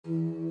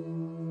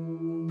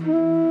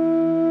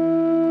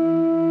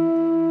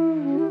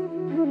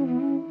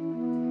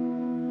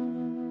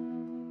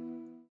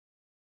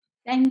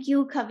Thank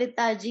you,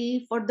 Kavita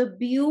ji, for the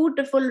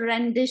beautiful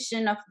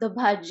rendition of the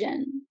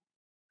bhajan.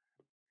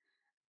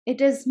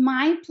 It is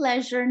my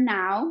pleasure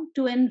now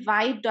to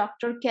invite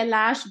Dr.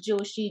 Kailash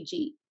Joshi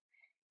ji.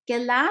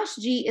 Kailash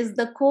ji is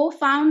the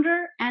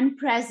co-founder and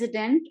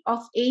president of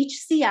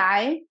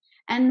HCI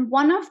and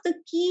one of the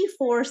key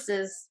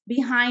forces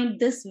behind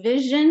this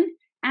vision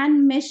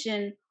and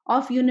mission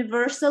of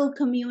universal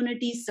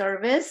community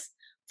service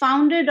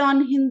founded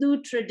on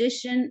Hindu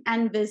tradition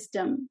and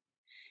wisdom.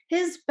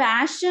 His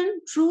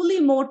passion truly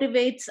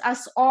motivates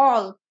us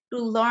all to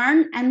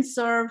learn and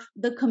serve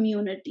the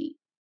community.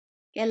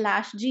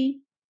 Kailash ji.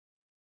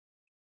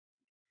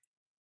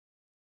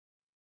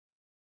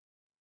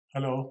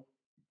 Hello.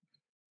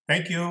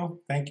 Thank you,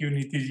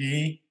 Niti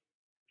ji,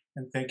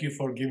 and thank you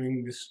for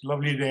giving this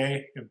lovely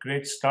day a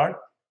great start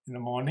in the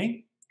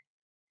morning.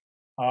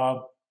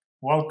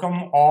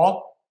 Welcome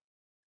all.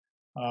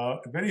 A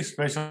very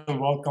special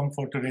welcome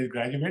for today's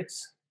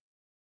graduates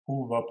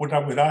who put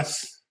up with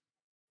us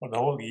for the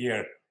whole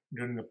year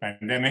during the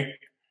pandemic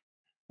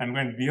and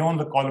went beyond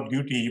the call of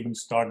duty, even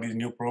start this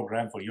new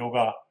program for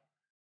yoga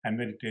and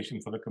meditation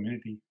for the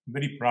community. I'm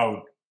very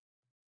proud.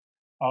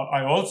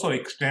 I also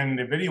extend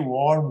a very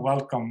warm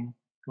welcome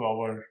to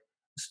our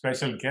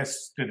special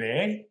guests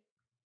today,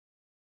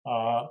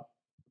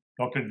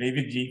 Dr.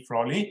 David G.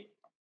 Frawley,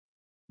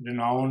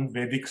 renowned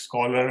Vedic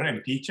scholar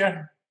and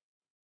teacher,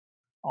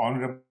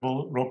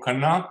 Honorable Ro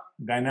Khanna,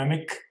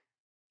 dynamic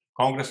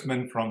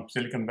congressman from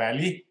Silicon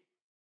Valley,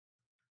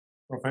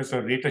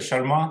 Professor Rita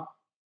Sharma,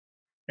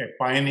 a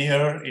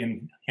pioneer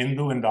in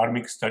Hindu and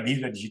Dharmic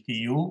studies at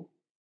GTU,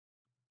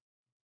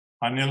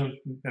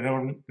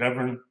 Reverend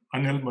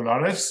Anil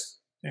Mulares,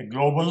 a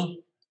global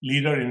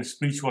leader in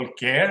spiritual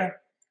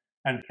care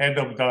and head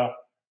of the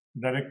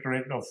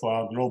Directorate of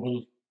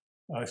Global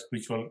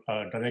Spiritual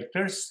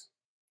Directors,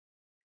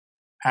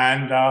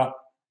 and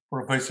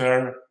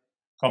Professor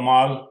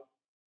Kamal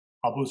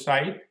Abu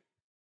Said,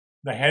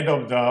 the head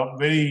of the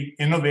very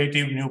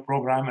innovative new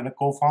program and a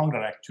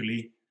co-founder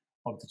actually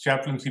of the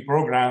chaplaincy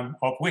program,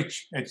 of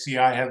which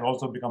HCI has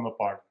also become a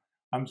part.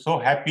 I'm so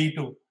happy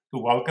to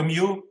welcome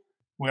you.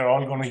 We're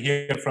all going to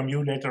hear from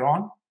you later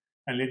on.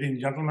 And ladies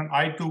and gentlemen,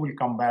 I too will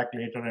come back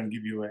later and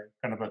give you a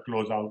kind of a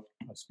closeout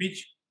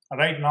speech.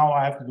 Right now,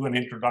 I have to do an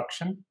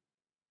introduction.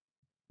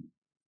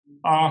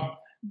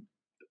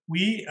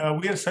 We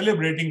are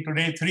celebrating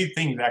today three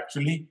things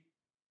actually.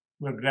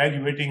 We're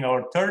graduating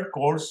our third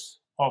course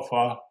of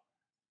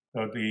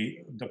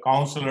the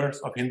counselors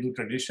of Hindu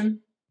tradition.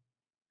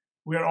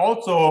 We are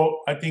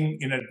also, I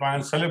think, in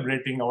advance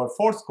celebrating our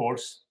fourth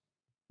course,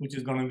 which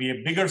is going to be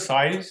a bigger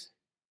size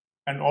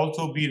and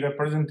also be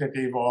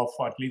representative of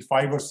at least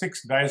 5 or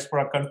 6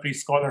 diaspora country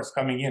scholars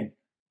coming in.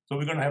 So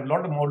we're going to have a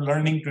lot more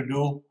learning to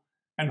do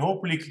and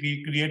hopefully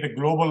create a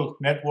global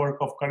network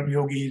of karma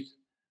yogis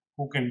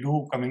who can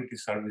do community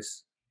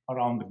service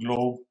around the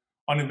globe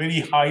on a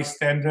very high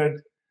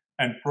standard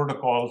and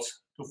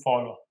protocols to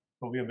follow.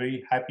 So we are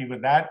very happy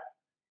with that.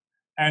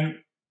 And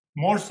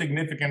more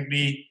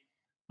significantly,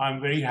 I'm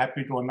very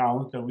happy to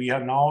announce that we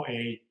have now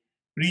a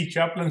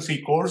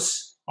pre-chaplaincy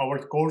course. Our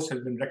course has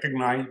been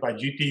recognized by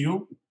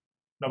GTU,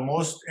 the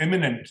most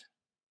eminent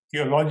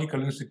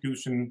theological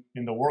institution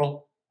in the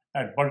world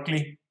at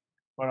Berkeley,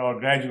 where our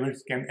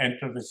graduates can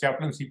enter the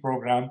chaplaincy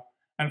program.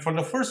 And for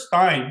the first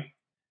time,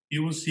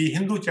 you will see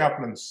Hindu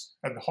chaplains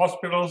at the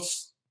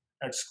hospitals,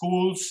 at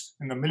schools,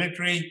 in the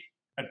military,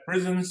 at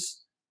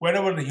prisons,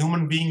 wherever the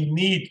human beings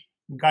need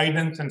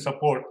guidance and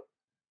support.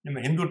 In the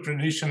Hindu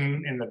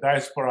tradition, in the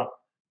diaspora,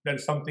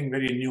 that's something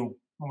very new.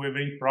 And we're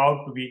very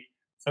proud to be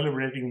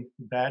celebrating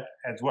that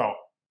as well.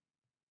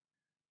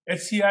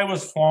 HCI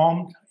was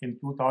formed in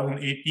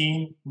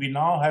 2018. We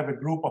now have a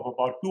group of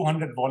about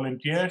 200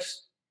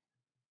 volunteers.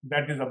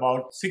 That is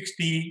about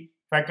 60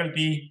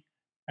 faculty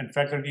and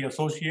faculty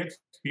associates,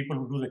 people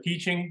who do the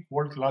teaching,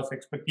 world-class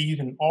expertise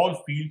in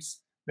all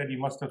fields that you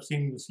must have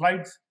seen in the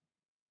slides.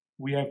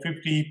 We have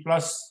 50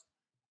 plus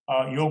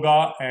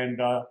yoga and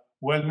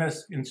wellness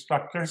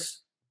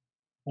instructors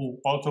who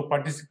also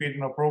participate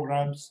in our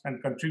programs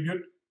and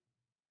contribute.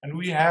 And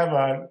we have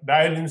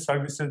dial-in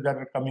services that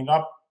are coming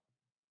up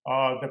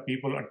that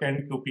people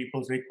attend to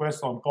people's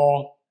requests on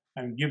call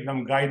and give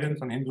them guidance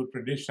on Hindu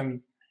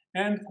tradition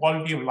and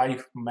quality of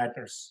life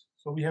matters.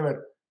 So we have a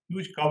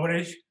huge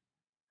coverage.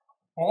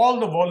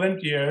 All the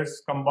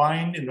volunteers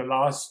combined in the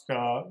last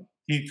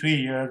 3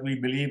 years, we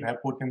believe,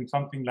 have put in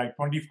something like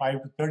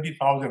 25 to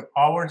 30,000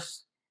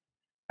 hours.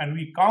 And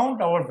we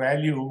count our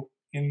value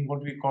in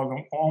what we call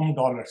them Om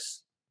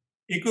dollars,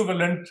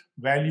 equivalent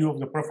value of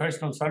the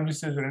professional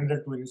services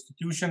rendered to an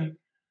institution.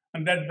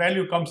 And that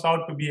value comes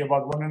out to be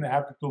about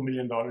 $1.5 to $2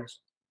 million.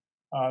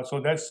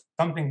 So that's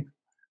something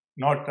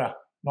not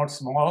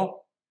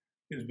small,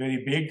 it's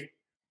very big.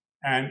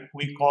 And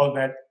we call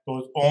that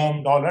those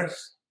Om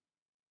dollars.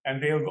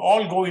 And they will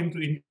all go into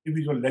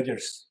individual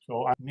ledgers.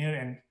 So I'm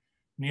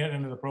near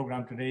end of the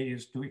program today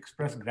is to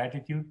express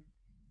gratitude,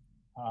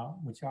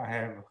 which I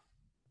have a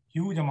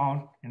huge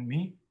amount in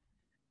me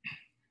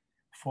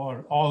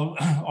for all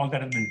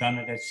that has been done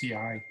at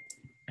HCI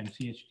and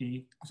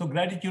CHT. So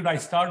gratitude, I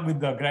start with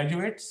the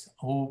graduates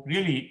who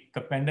really,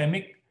 the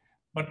pandemic,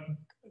 but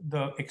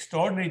the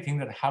extraordinary thing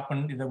that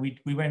happened is that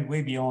we went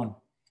way beyond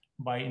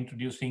by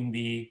introducing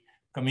the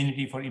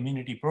Community for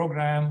Immunity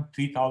program,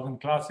 3,000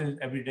 classes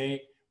every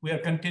day. We are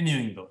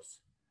continuing those.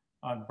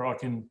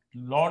 Brought in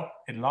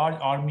a large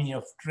army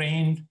of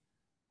trained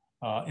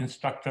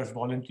instructors,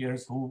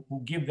 volunteers who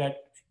give that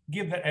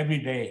every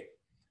day.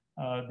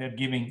 They're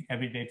giving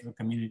every day to the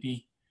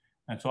community.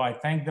 And so I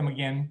thank them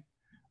again.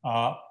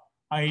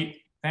 I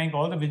thank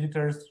all the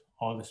visitors,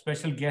 all the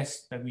special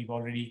guests that we've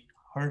already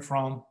heard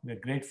from. We're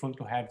grateful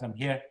to have them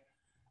here.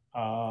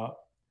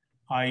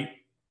 I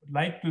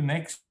like to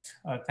next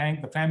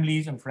thank the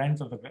families and friends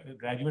of the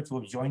graduates who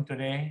have joined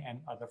today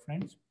and other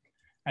friends.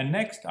 And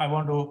next, I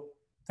want to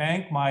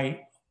thank my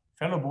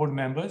fellow board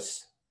members.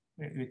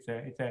 We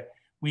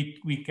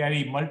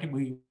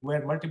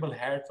wear multiple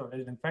hats of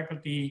resident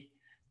faculty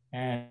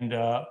and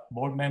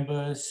board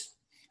members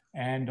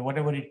and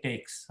whatever it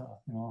takes,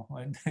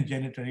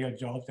 janitorial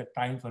jobs at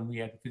times when we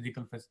had a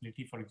physical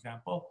facility, for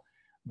example.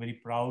 Very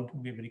proud,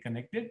 we're very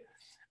connected.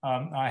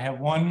 I have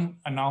one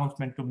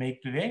announcement to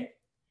make today.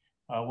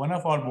 One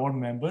of our board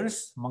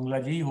members,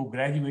 Manglaji, who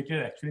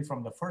graduated actually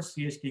from the first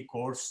CHT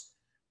course,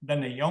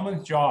 done a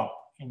yeoman's job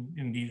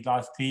in these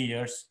last 3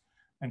 years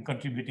and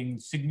contributing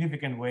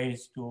significant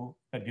ways to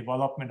the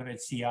development of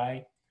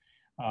HCI.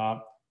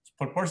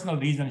 For personal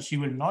reasons, she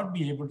will not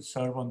be able to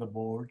serve on the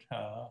board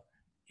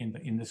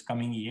in this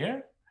coming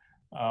year,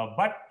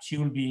 but she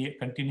will be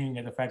continuing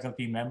as a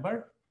faculty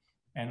member.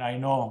 And I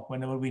know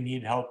whenever we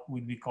need help,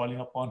 we'll be calling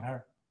upon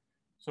her.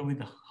 So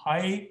with a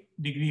high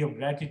degree of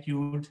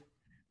gratitude,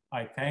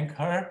 I thank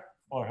her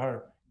for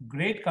her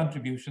great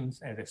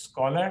contributions as a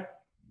scholar,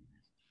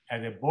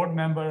 as a board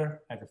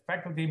member, as a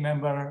faculty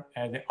member,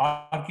 as the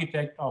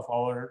architect of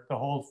the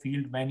whole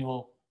field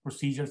manual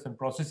procedures and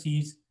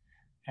processes.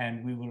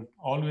 And we will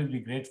always be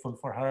grateful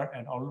for her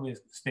and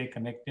always stay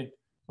connected.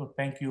 So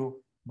thank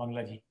you,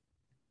 Banglaji.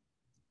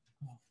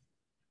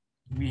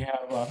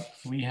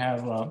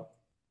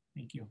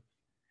 Thank you.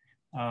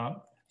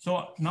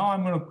 So now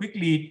I'm going to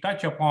quickly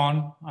touch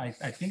upon, I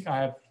think I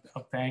have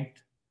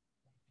thanked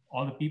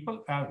all the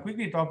people. I'll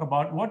quickly talk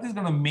about what is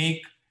going to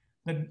make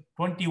the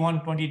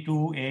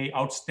 21-22 a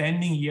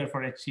outstanding year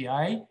for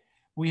HCI.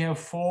 We have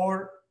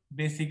 4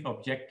 basic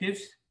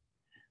objectives.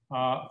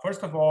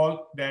 First of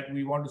all, that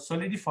we want to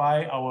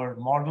solidify our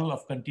model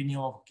of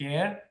continuum of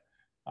care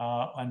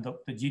and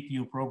the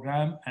GTU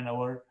program and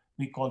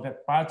we call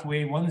that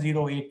Pathway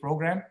 108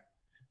 program.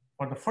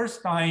 For the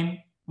first time,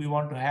 we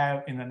want to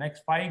have in the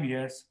next 5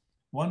 years,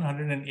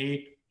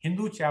 108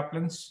 Hindu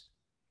chaplains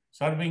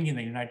serving in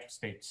the United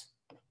States.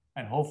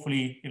 And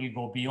hopefully it'll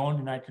go beyond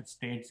the United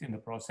States in the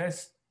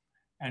process.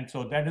 And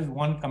so that is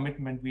one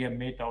commitment we have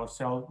made to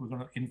ourselves. We're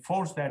going to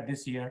enforce that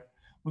this year.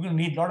 We're going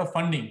to need a lot of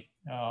funding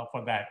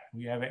for that.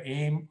 We have an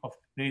aim of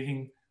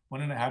raising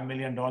 $1.5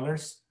 million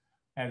as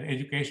an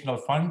educational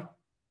fund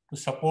to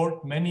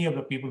support many of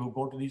the people who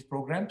go to these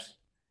programs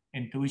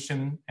in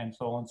tuition and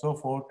so on and so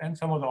forth, and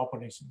some of the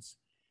operations.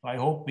 So I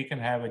hope we can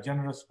have a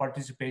generous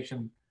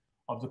participation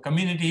of the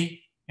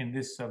community in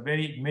this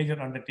very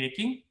major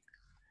undertaking.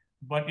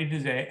 But it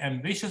is an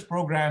ambitious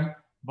program,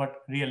 but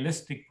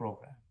realistic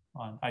program.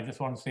 I just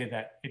want to say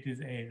that it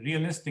is a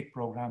realistic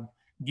program,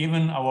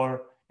 given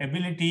our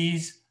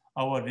abilities,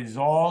 our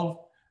resolve,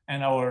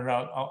 and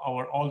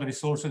all the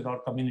resources our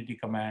community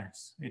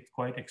commands. It's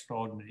quite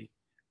extraordinary.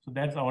 So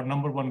that's our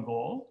 #1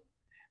 goal.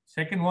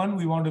 Second one,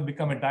 we want to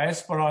become a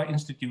diaspora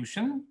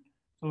institution.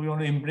 So we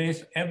want to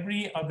embrace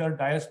every other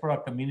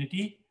diaspora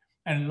community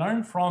and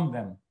learn from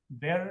them,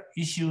 their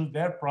issues,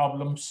 their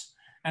problems,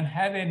 and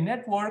have a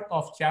network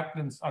of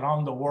chaplains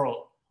around the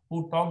world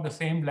who talk the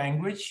same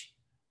language,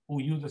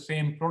 who use the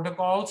same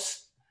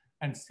protocols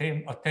and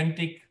same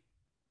authentic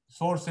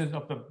sources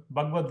of the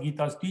Bhagavad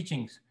Gita's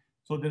teachings.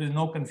 So there is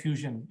no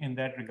confusion in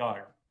that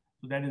regard.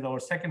 So that is our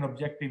second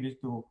objective, is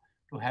to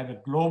have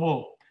a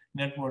global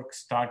network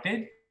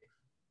started.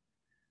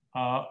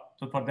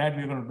 So for that,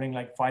 we're going to bring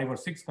like 5 or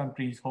 6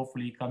 countries,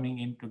 hopefully coming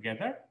in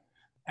together.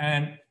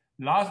 And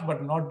last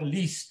but not the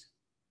least,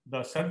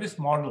 the service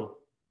model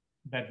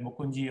that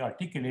Mukunji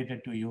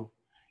articulated to you,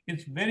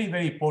 it's very,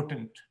 very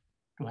potent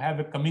to have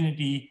a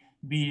community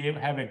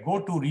have a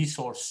go-to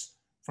resource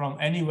from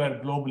anywhere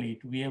globally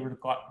to be able to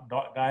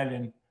dial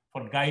in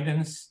for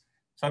guidance,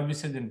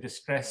 services in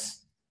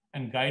distress,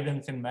 and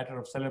guidance in matter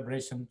of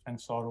celebration and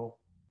sorrow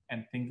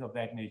and things of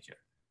that nature.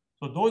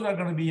 So those are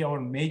going to be our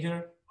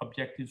major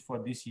objectives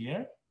for this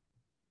year.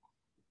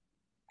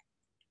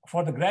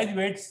 For the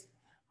graduates,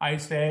 I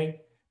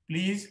say,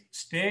 please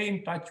stay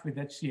in touch with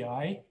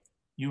HCI.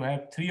 You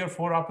have 3 or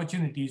 4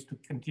 opportunities to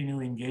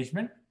continue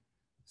engagement.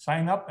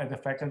 Sign up as a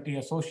faculty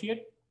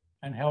associate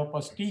and help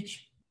us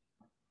teach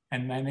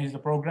and manage the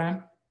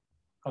program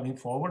coming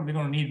forward. We're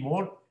going to need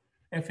more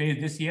FAs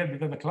this year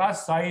because the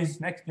class size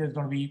next year is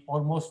going to be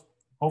almost,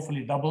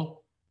 hopefully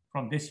double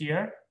from this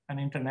year, and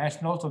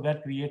international. So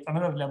that creates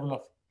another level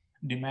of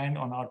demand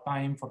on our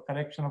time for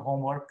correction of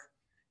homework,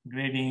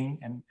 grading,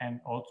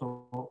 and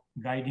also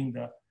guiding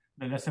the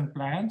the lesson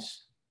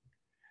plans.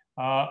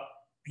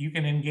 You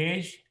can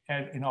engage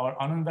in our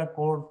Ananda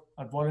Core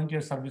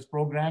volunteer service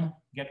program,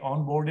 get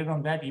onboarded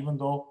on that, even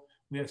though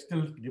we are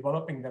still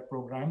developing that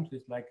program.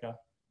 It's like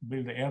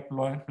build the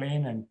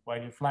airplane and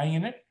while you're flying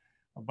in it,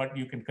 but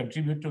you can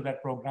contribute to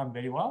that program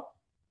very well.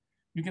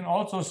 You can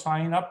also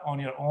sign up on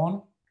your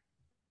own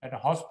at a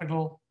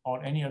hospital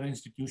or any other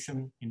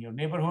institution in your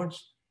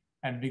neighborhoods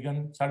and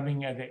begin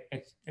serving as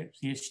a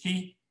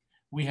CHT.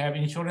 We have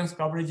insurance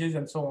coverages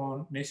and so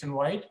on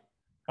nationwide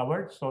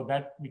covered so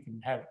that we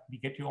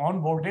get you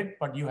onboarded,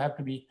 but you have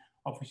to be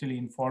officially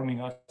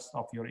informing us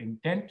of your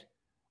intent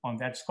on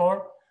that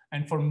score.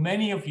 And for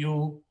many of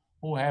you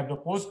who have the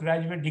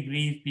postgraduate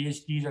degrees,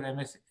 PhDs or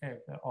MS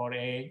or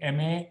a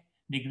MA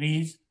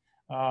degrees,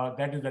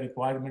 that is the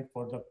requirement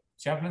for the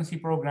chaplaincy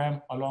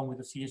program along with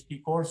the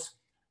CHT course.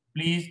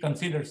 Please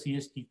consider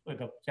CHT,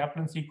 the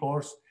chaplaincy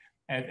course,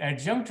 as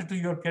adjunct to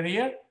your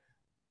career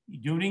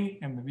during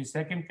maybe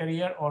second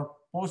career or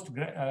post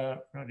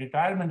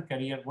retirement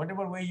career,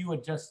 whatever way you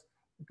adjust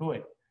to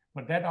it.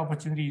 But that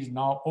opportunity is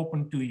now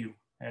open to you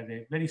as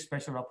a very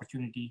special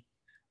opportunity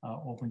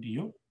open to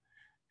you.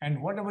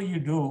 And whatever you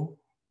do,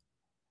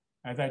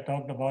 as I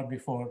talked about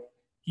before,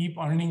 keep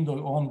earning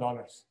those own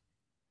dollars.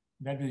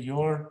 That is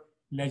your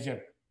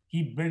ledger.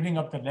 Keep building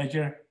up the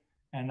ledger,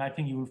 and I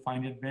think you will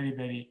find it very,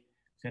 very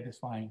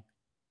satisfying.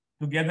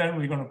 Together,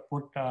 we're going to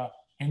put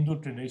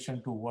Hindu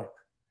tradition to work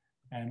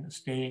and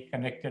stay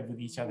connected with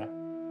each other.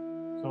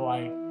 So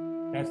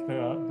that's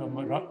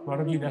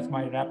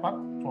my wrap up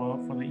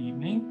for the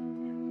evening.